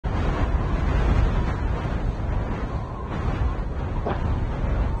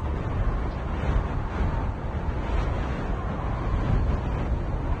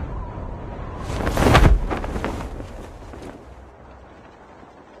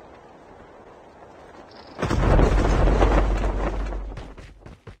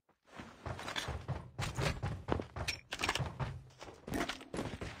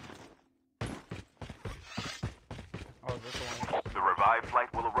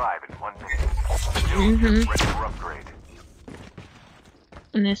arrive in 1 minute. Ready for upgrade.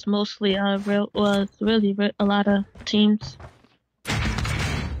 And it's mostly it's really a lot of teams.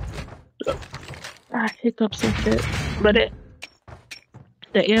 Hiccups and shit, but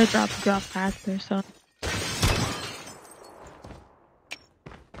the airdrop dropped faster, so.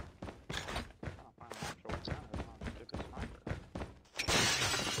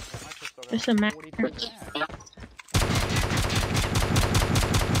 It's a map.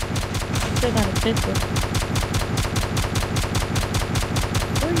 Still got a pistol.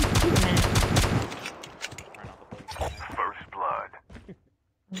 Where are you shooting at? First blood.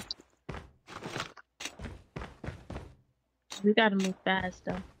 We gotta move fast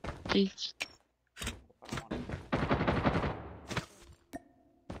though. Jeez.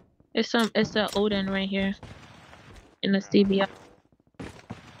 It's the Odin right here. In the CBR.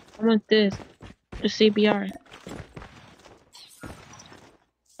 I want this. The CBR.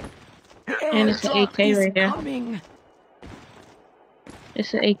 And it's an AK right here.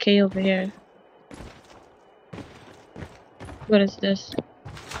 It's an AK over here. What is this?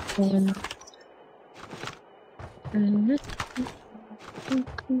 You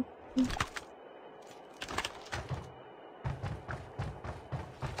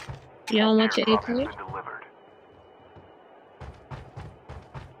don't want your AK? The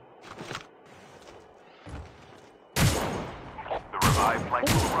revived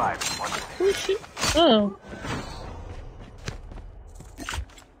flight will arrive in 1 minute. Who's she? Oh.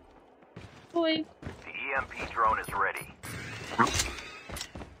 Boy. The EMP drone is ready.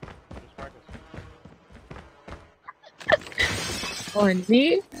 On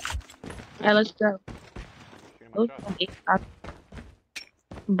me? Alright, let's go. Okay.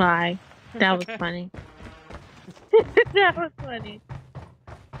 Bye. That was funny. That was funny.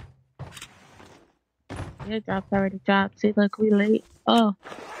 Your job's already dropped. See, look, we late. Oh.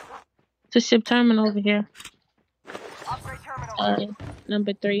 It's a ship terminal over here.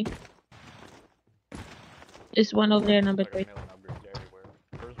 Number 3. There's one over there, number 3.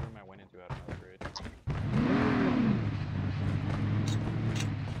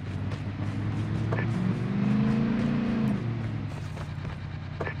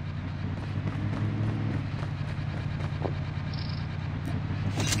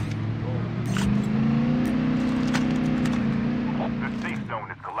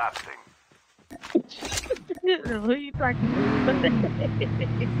 Who are you talking to?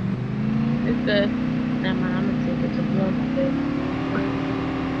 It's the... Never mind, I'm gonna take it to blow.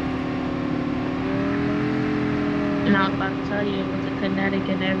 And I was about to tell you it was a kinetic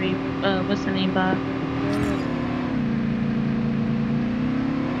in every... what's the name, Bob?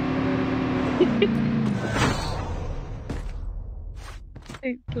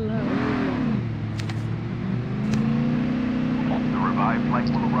 It's low. The revived flight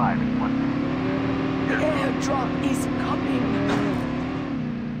will arrive in 1 minute. The airdrop is coming!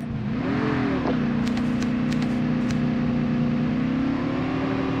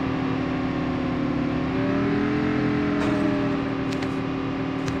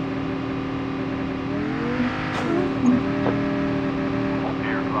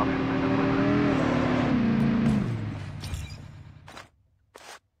 Airdrop has been delivered.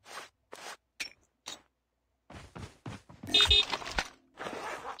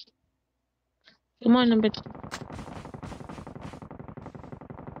 Come on, number 2.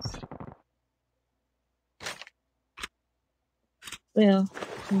 Well,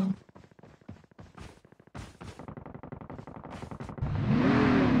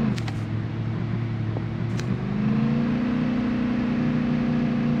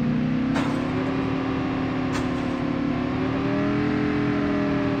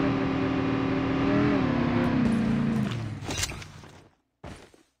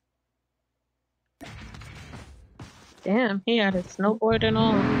 damn, he had his snowboard and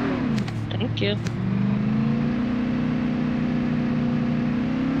all. Thank you.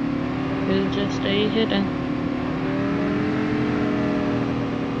 We'll just stay hidden.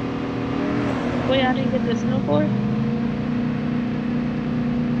 Wait, how do you get the snowboard?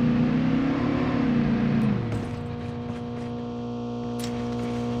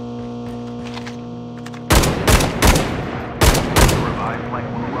 The revived flight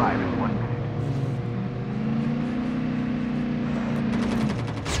will arrive in 1 minute.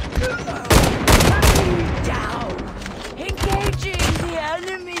 Down! Engaging the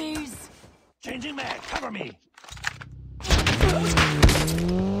enemies! Changing mag, cover me!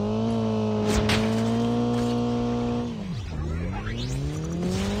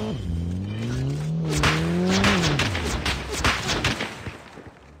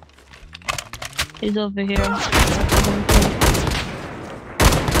 He's over here.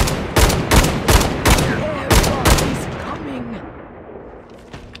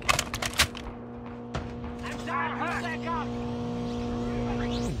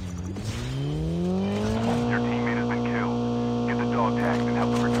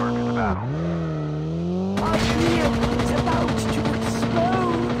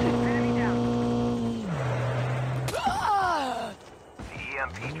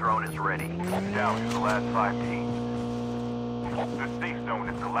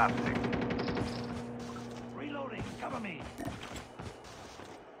 collapsing. Reloading. Cover me.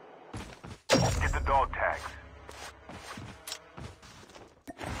 Get the dog tags.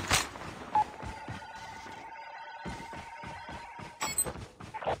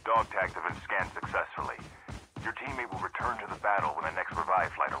 Dog tags have been scanned successfully. Your teammate will return to the battle when the next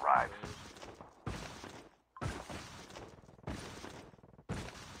revive flight arrives.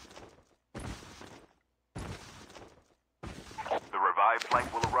 The revive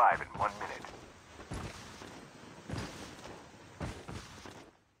flight will arrive in 1 minute.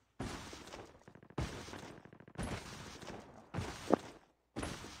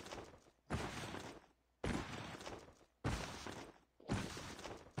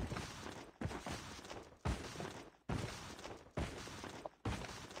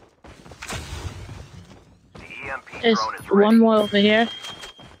 The EMP There's drone is ready. one more over here.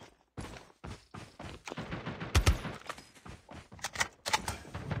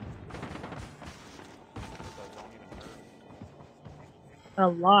 A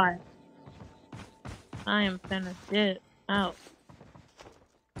lot. I am finna dip out.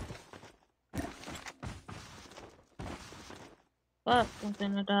 Fuck, I'm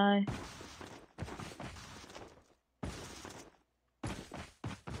gonna die.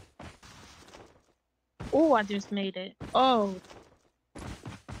 Oh, I just made it. Oh.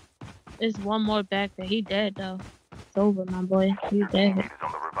 There's one more back there. He dead though. It's over, my boy. You Your dead. teammate is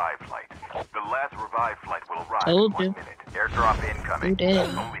on the revive flight. The last revive flight will arrive Told in 1 you. minute. Airdrop incoming. You did.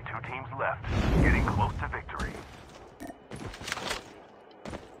 Only 2 teams left. Getting close to victory.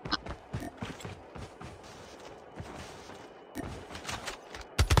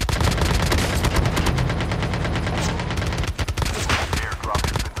 Airdrop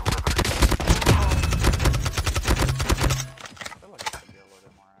has been delivered. I feel like it should be a little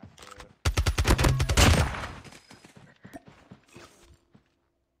bit more accurate.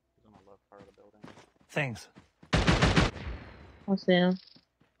 He's in the left part of the building. Thanks. I'll see him.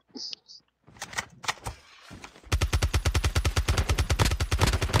 We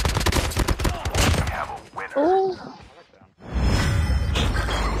have a winner. Oh.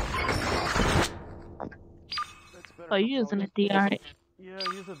 It's better Oh, you control. using a DR? Yeah,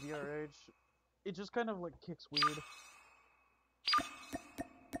 I use a DRH. It just kind of like kicks weird.